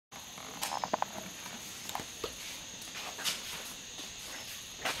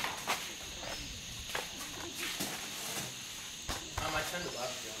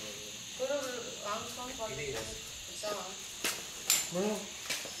No.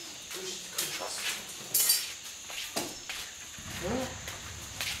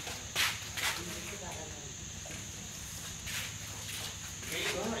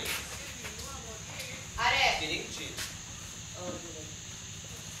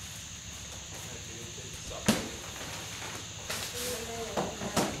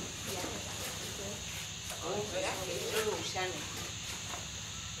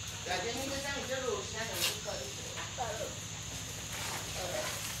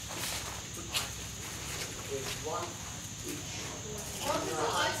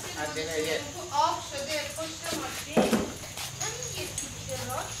 آب شده پشت ماشین همین یه تیکه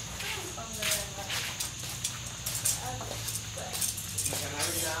راش پشت ماشین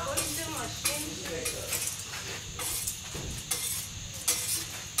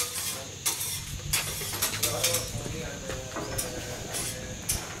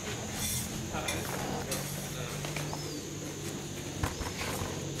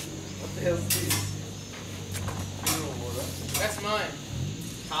What the hell is this? Mineral water. That's mine.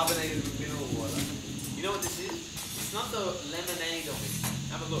 Carbonated mineral water. You know what this is? It's not the lemonade of it.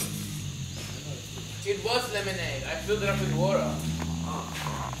 Have a look. It was lemonade. I filled it up with water. Oh.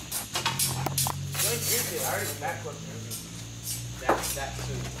 Don't drink it. I already backwards drinking. That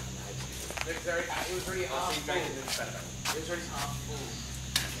too. It was already half So you drank it full. and then spat it back. It was already half full.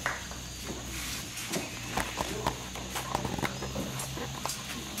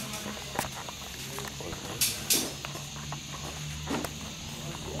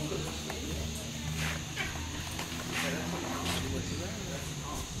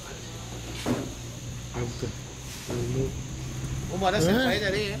 Uma hora você pode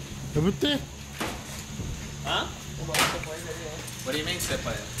ali, eh? Betul? Huh? Uma hora você pode ali, eh? What do you mean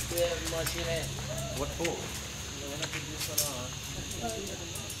separate? Yeah, machine. What for?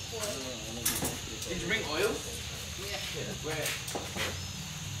 Did you bring oil? Yeah. Where?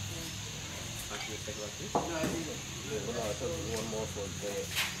 Actually, take like this. No, I didn't. No, I took one more for the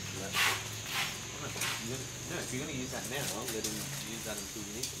No, if you're going to use that now, let him use that until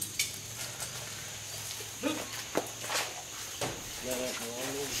you need to. No,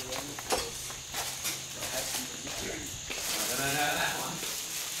 that one.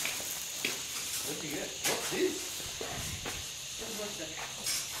 What'd you get? What's this?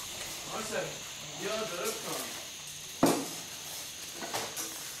 Awesome. You're the restaurant.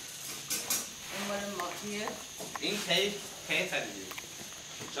 Umarım makiye. In case, had you.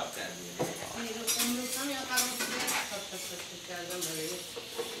 Chop that in. Umrumdan yakarım size çat geldim böyle.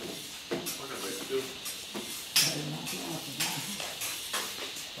 Oh no, but still.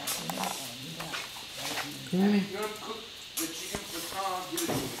 And if you're going to cook the chicken for Tom, give it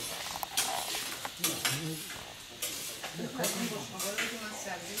to me. Bakın boşmaları ben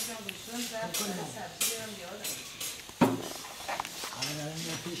servis yapmışım. Ben servis yapıyorum.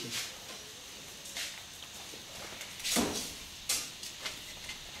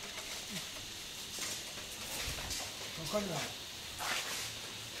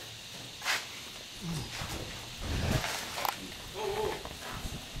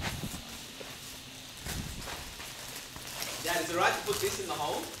 Dad, is it right to put this in the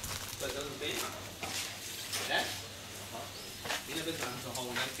hole so it doesn't bend? Dad? You never done the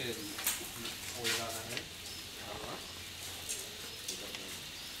hole naked or you don't know. Alright.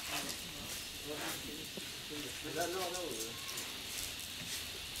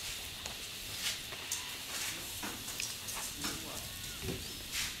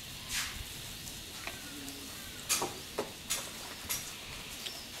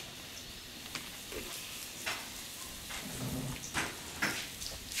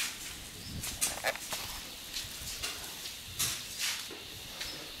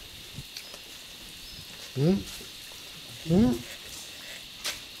 No.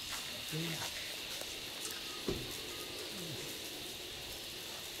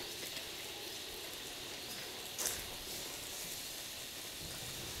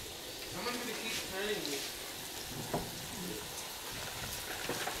 Someone's going to keep turning this.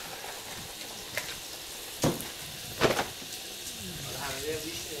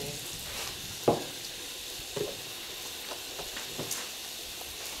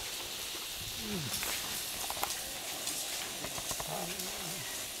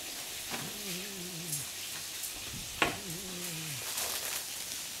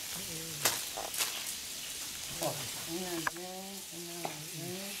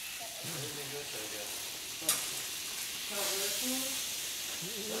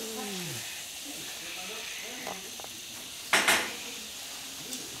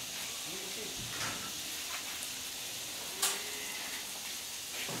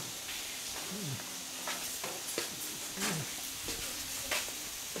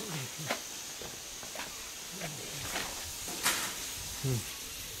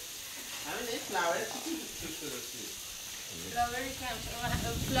 همین این فلاور چی توش گذاشتی؟ فلاوری کم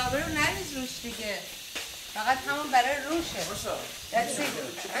فلاور رو نریز روش دیگه فقط همون برای روشه باشا That's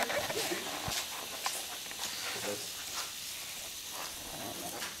it.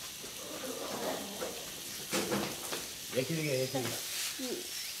 یکی دیگه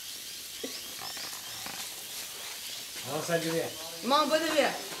سنجی بیا ما بده بیا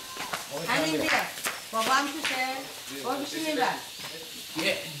همین بیا بابا هم توشه بابا بشین این بر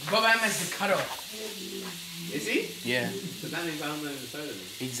Yeah, Baba has the cutoff. Is he? Yeah, So that means I'm in the photo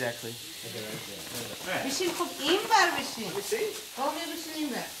then. exactly. بشین خب این بر بشین Let me see. بابا بیا بشین این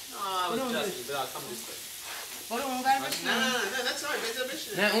بر Oh, I was just, but I'll come this way. برو اون بر No, بشین no, that's alright. Better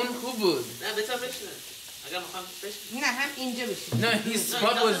mission. Now, un kubud. No, better mission. I got my mission. نه هم اینجا بشین No, his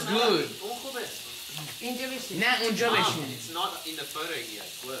spot was good. اینجا بشین Now, unja beshin. It's not in the photo here.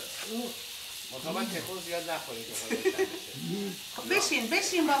 It's worse. مطابق تکون زیاد نخورید که خودش بشه خب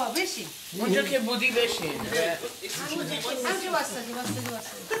بشین بابا بشین Unja ke budi beshin. همجا واسطی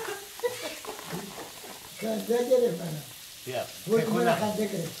خنده گرفت منم بیا بود تکون من نخور خنده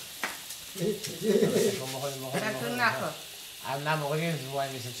گرفت تکون نخور نه موقعی وای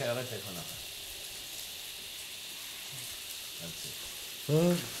میشه چرا تکون نخور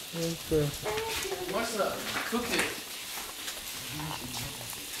What's up? Cook it.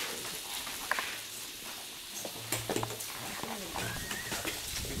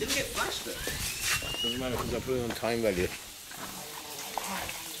 We didn't get flashed though. doesn't matter because I put it on time value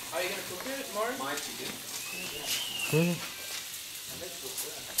Are you gonna cook it, Maury? My chicken.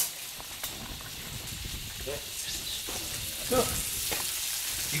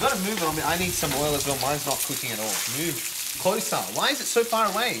 You gotta move it on me. I need some oil as well. Mine's not cooking at all. Move closer. Why is it so far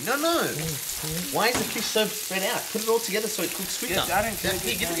away? No. Why is the fish so spread out? Put it all together so it cooks quicker. Yes, I don't Here, cook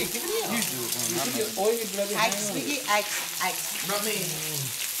it. give it here. You do it. Not me. عکس بگی عکس Not me.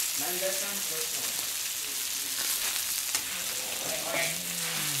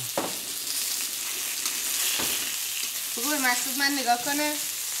 بگو به مسعود من نگاه کنه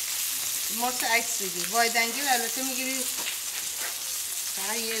مرس عکس بگیر وایدنگل البته میگیری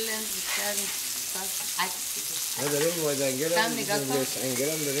فقط یه لنز بیشتر عکس بگیر ما داریم وایدنگل کم هم نگاه کن. لس انگل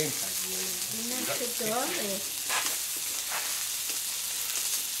هم داریم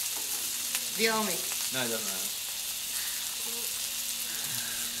بیا امید No, it doesn't matter.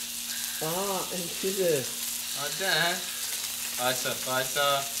 این چیزه Oh, Dad.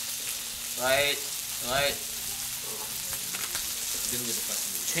 Faster. Right. Didn't get the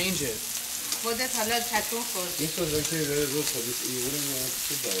fucking Change it. خودت حالا تکون خورد این سوزن که داره رو خودش ایوری میاد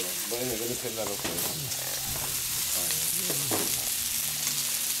چی داره با این نگاه پدر رو کنیم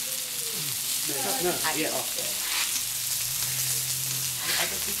No, yeah. Oh.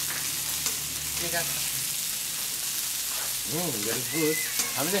 نگاه کن داره بود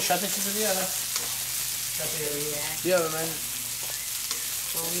همین شات چیزو بیاره Yeah, man.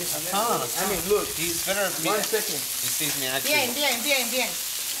 I mean, look, he's better. 1 second. He sees me actually. بیاین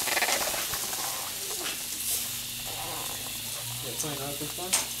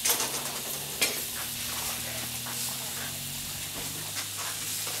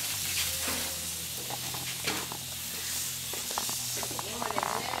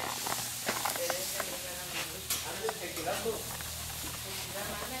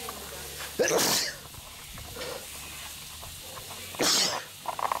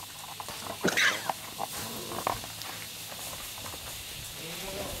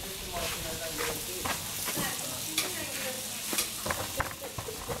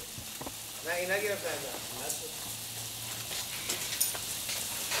نه اینا گرفتن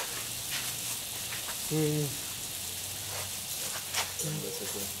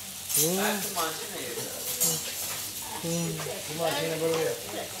تو ماشینه برو بیا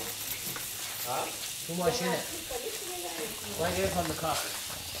تو ماشینه باید گرفتم به کار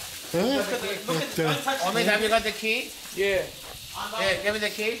Omid, have you got the key? Yeah. Yeah, give me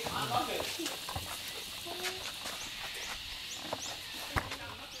the key.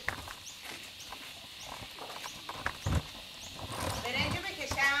 برنجو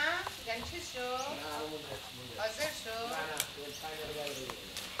بکشم یعنی چیز شو حاضر شو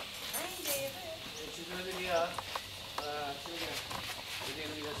این دقیقه چیزی بده بیاد چی بگم بده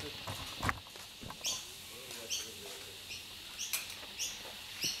اینو میرسه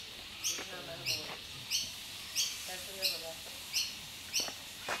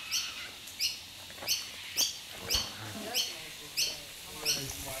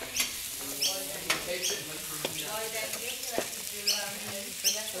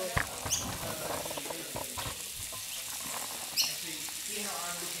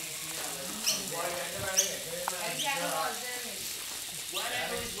Wide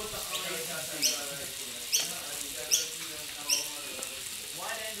angle is what the eye can see.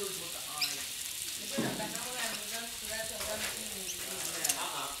 Wide angle is what the eye.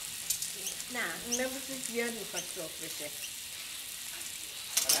 نه اینا بسید زیاد میخواد سرخ بشه.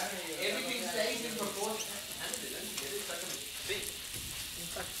 Everything stays in proportion.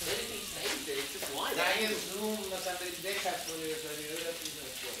 Everything stays there. It's just wide. نه این زوم مثلا برید بچسبونی بذاری رو رفت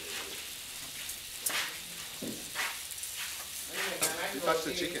You touch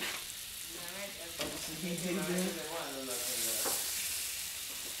the chicken.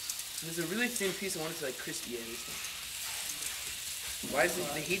 There's a really thin piece I want it to like crispy at least. Why is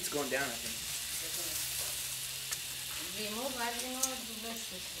the heat's going down, I think? لیمو باید اینو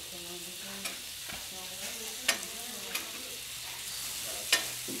دوبستش بکنم.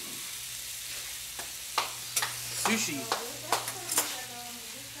 Sushi.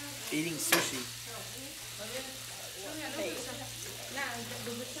 Eating sushi. نه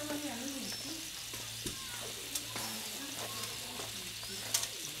دوبستم هم یعنی نیستی.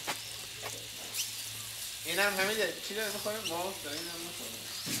 این هم همین چی داره میخوره؟ ما داره این هم میخوره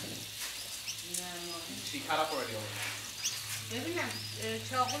چی کلا پردی هم ببینم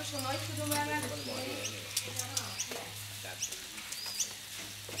چاقول شمایی کدوم برنده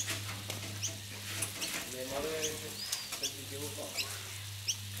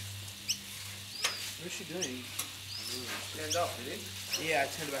What's she doing? Stand up, did it? Yeah, I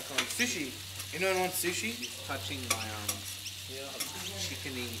turned it back on. Sushi. Anyone want sushi? Touching my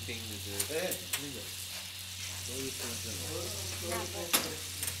chickeny thing with the.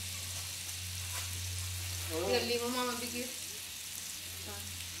 یه لیمو ماما بگیر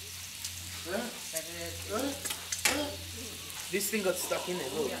This thing got stuck in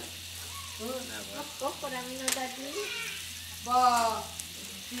there, look. بخورم اینو دادی با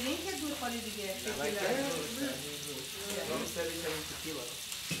درینکت میخوری دیگه You're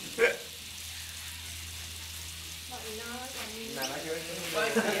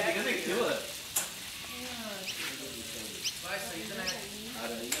gonna kill it.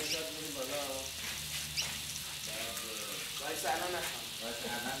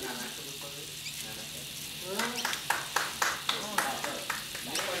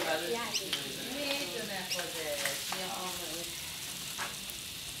 میدونه خودش یه آمون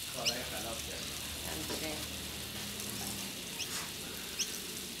کارهای خلاف کرد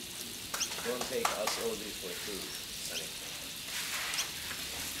Don't take us all these for food, Sonny.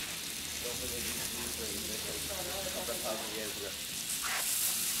 Don't forget these were invented a couple thousand years ago.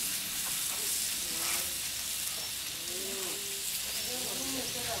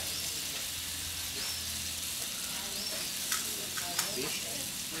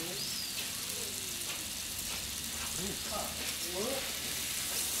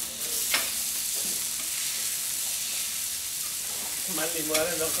 من لیمو رو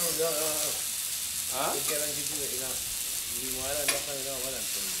انداختم اونجا فکر کردم که چیزه اینا لیمو رو انداختم اینا آمدم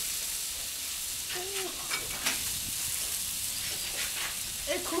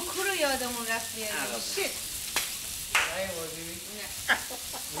کوکو رو یادمون رفت بیاریم شت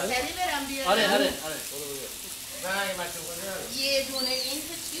سری برم بیارم آره نه این مشروب کنی یه دونه این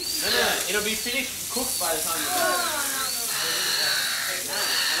که چیز No, it'll be finished cooked by the time you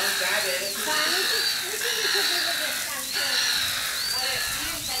الان ساعته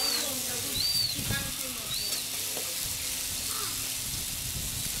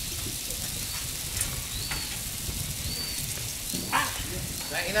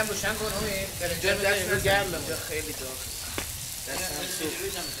نه اینم روشن کن امید اینجا دست رو گرم اینجا خیلی داغ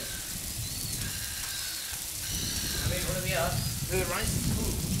امید برو بیا The rice is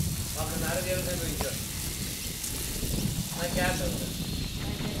cool. واقعا رو بیا بزن رو اینجا من گرم دارم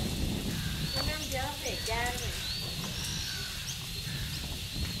اونم جاقه گرمه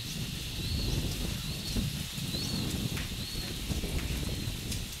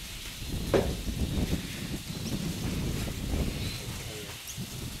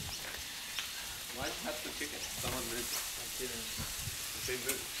Why touch the chicken? Someone moved it. I didn't. They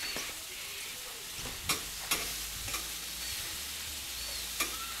moved.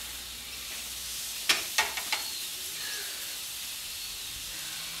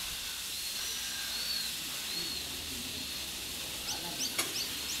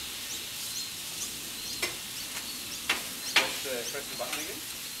 Press the button again.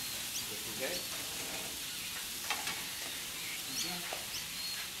 Okay.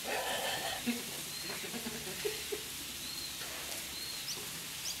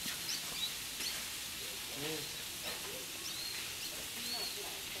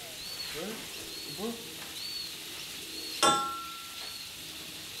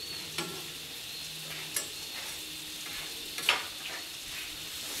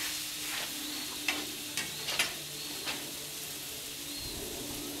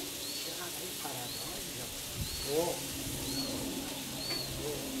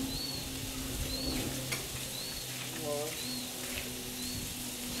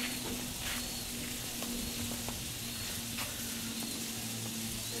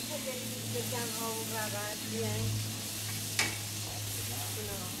 راحت بیاین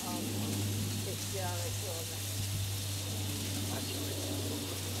اونو بسیار شعبه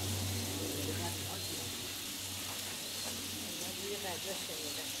بوی غذا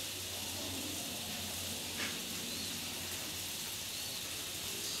شنیدم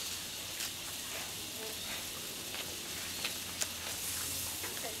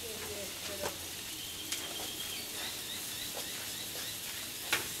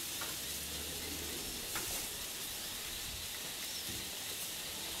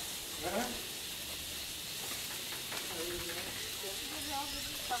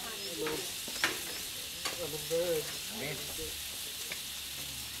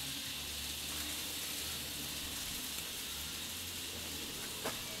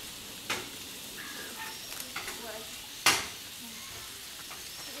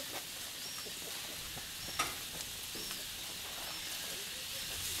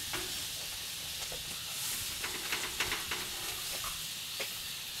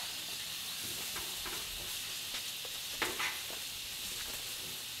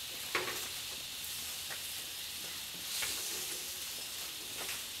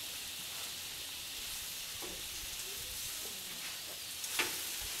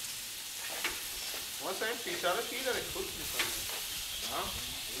What's that? Pizza? Let's eat it. It's cooking something. Huh?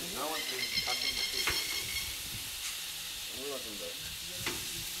 No one's been touching the fish.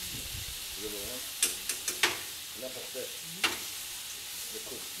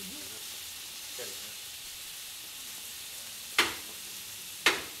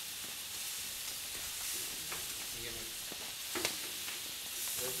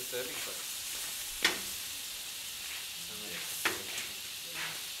 Where's the serving plate?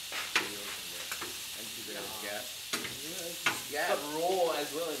 Yeah. But raw as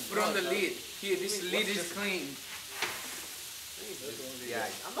well. Put on the lid. Here, this lid is clean. Yeah,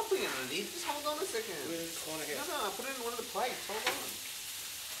 I'm not putting it on the lid. Just hold on a second. No, put it in one of the plates. Hold on.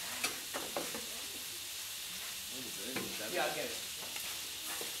 Yeah, I'll get it.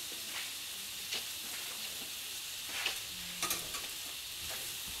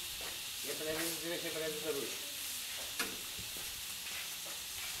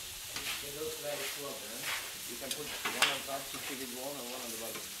 You can put one on top to keep it warm and one on the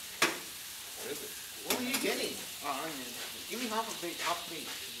bottom. Where is it? What are you getting? Oh, onion. Give me half a piece.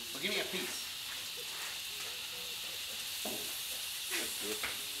 Or give me a piece.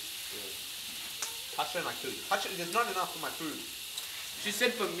 Touch it and I kill you. Touch it. There's not enough for my food. She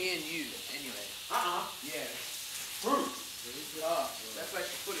said for me and you, anyway. Yeah. Fruit. Oh, that's why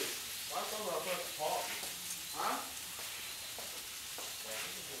she put it. Why come I put pot? Huh?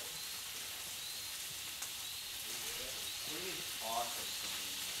 We need pot or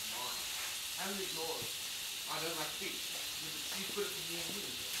something. Mine. How is yours? I don't like fish. She put it for me and you.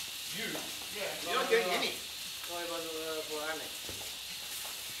 You? Yeah. You're not getting any. Sorry about for Annie.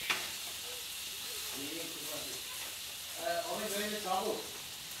 Only doing the trouble.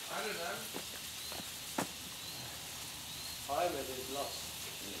 I don't know. However, there is loss.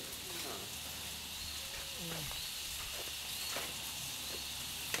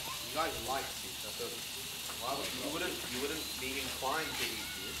 You guys like fish. I thought, why would you wouldn't be inclined to eat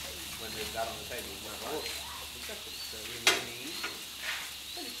this when there's that on the table. You know, right? Exactly. So we may need.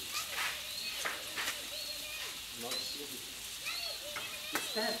 Not sleepy.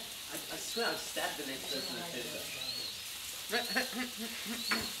 It's that. I swear I've stabbed the next person that says that.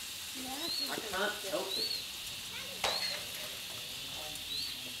 I can't help it.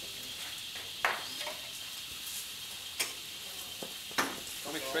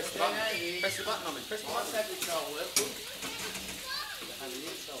 Press the button. Press the button on me. Press the button.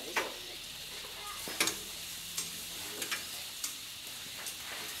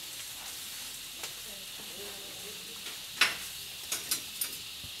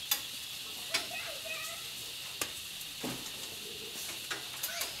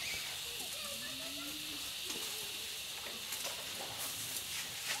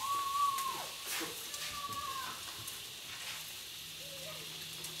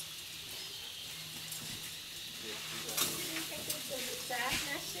 ساعت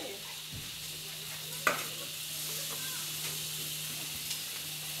نشه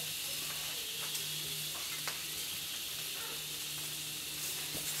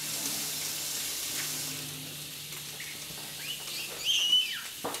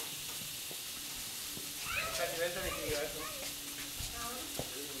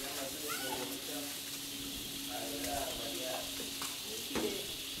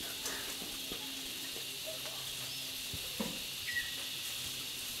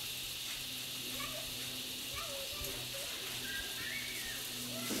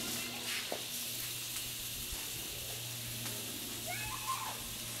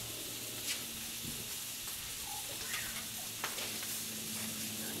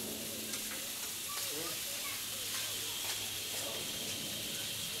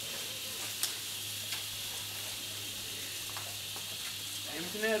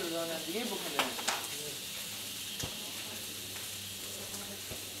میتونه رانندگی بکنه.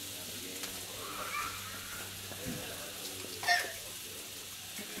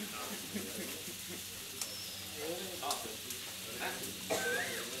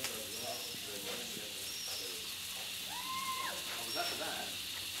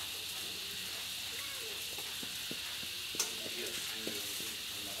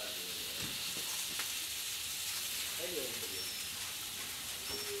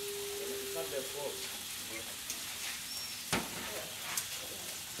 It's not their fault.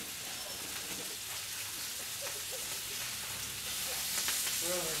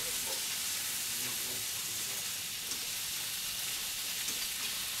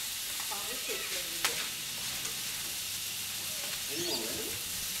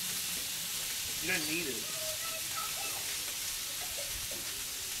 You don't need it.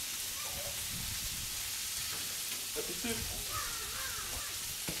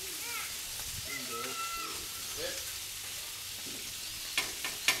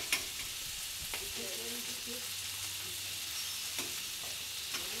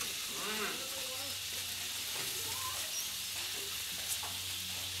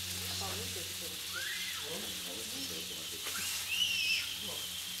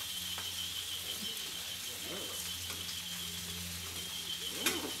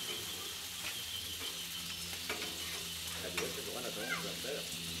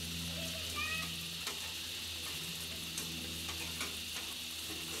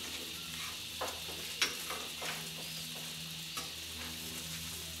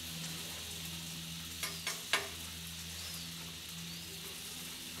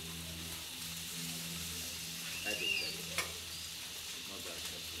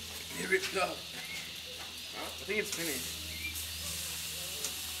 It ripped off. I think it's finished.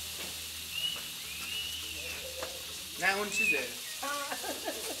 Now when she's there.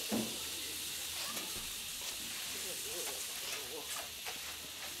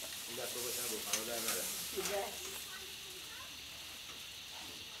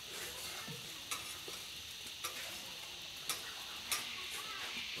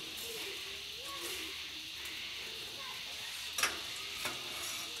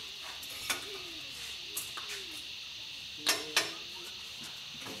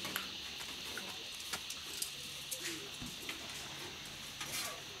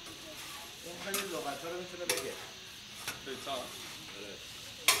 خیلی لغت‌ها رو میتونه بگه. It's all.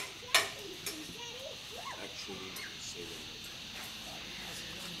 Actually, say that.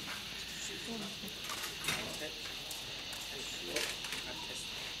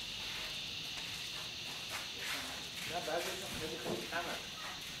 نه بعضیشون خیلی خیلی کمه.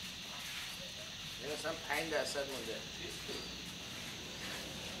 یعنی مثلا 5% مونده.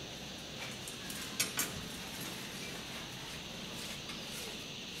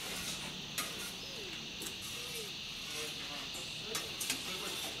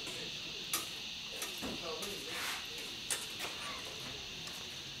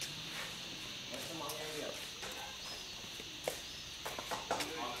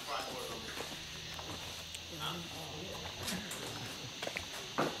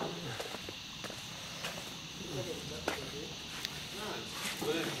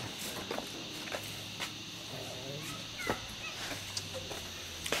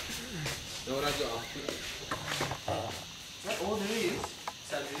 Is that all there is?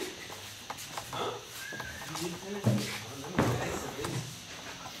 Salary? Huh? You didn't finish it?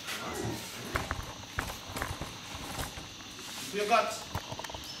 Your guts.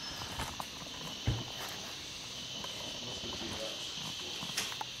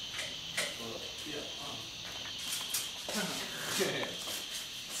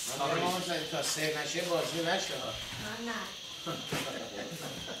 من تا 3 نشه بازی نشه ها. نه.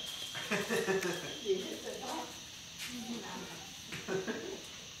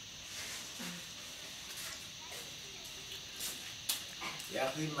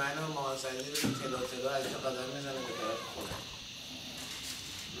 یخی من و مازنی رو تلا تلا از قدم میزنه به طرف خودم.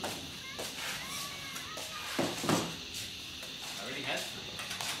 I already had three.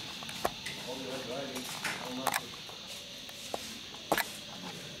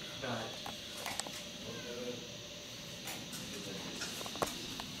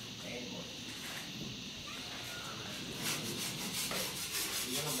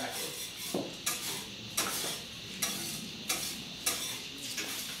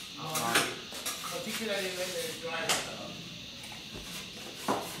 Particularly when there is dry water.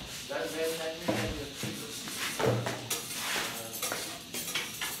 That's where that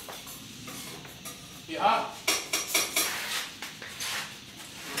yeah.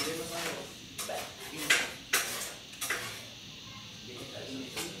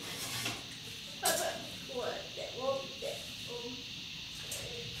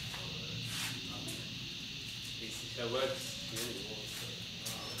 works.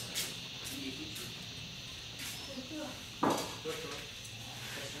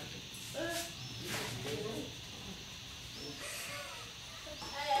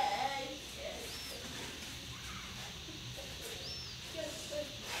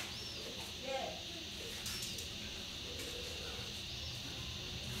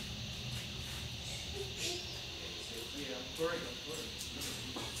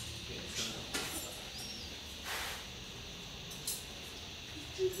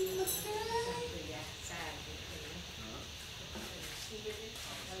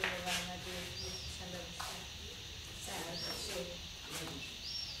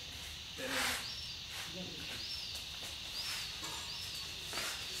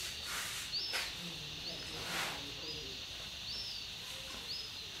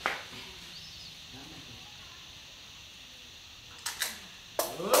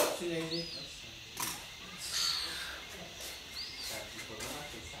 Oops, lady.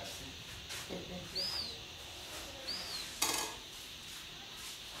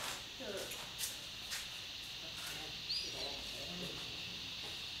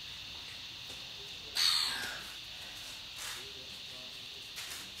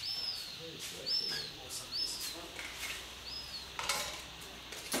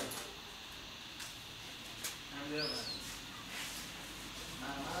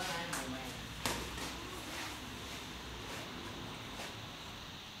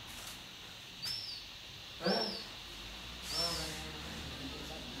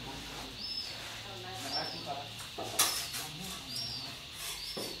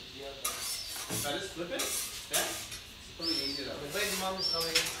 Should I just flip it? Yeah? It's probably easier that way. The way mom is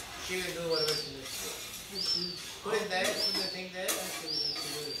coming, she will do whatever she needs to do. Put it there, put the thing there, and she will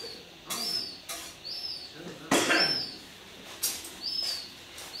do it.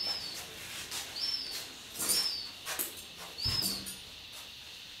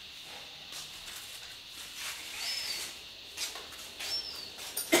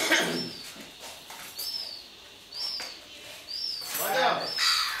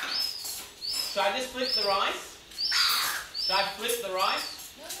 Should I just flip the rice? Should I flip the rice?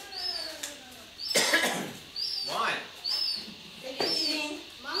 Why? ببین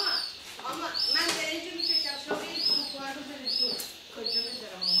ماما اما من برنج میکشم شما این کوکوها رو بذارید تو کجا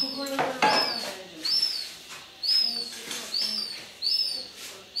بذارم کوکوها رو بذارم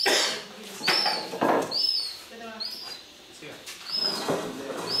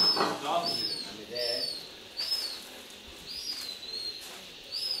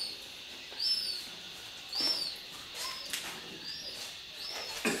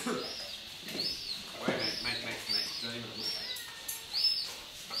Don't even look at it.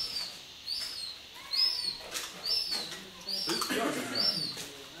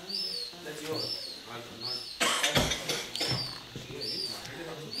 That's yours.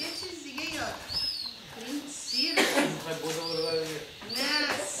 یه چیز دیگه یاد این سیر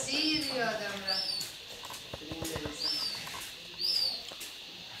نه سیر یادم رفت این بریزم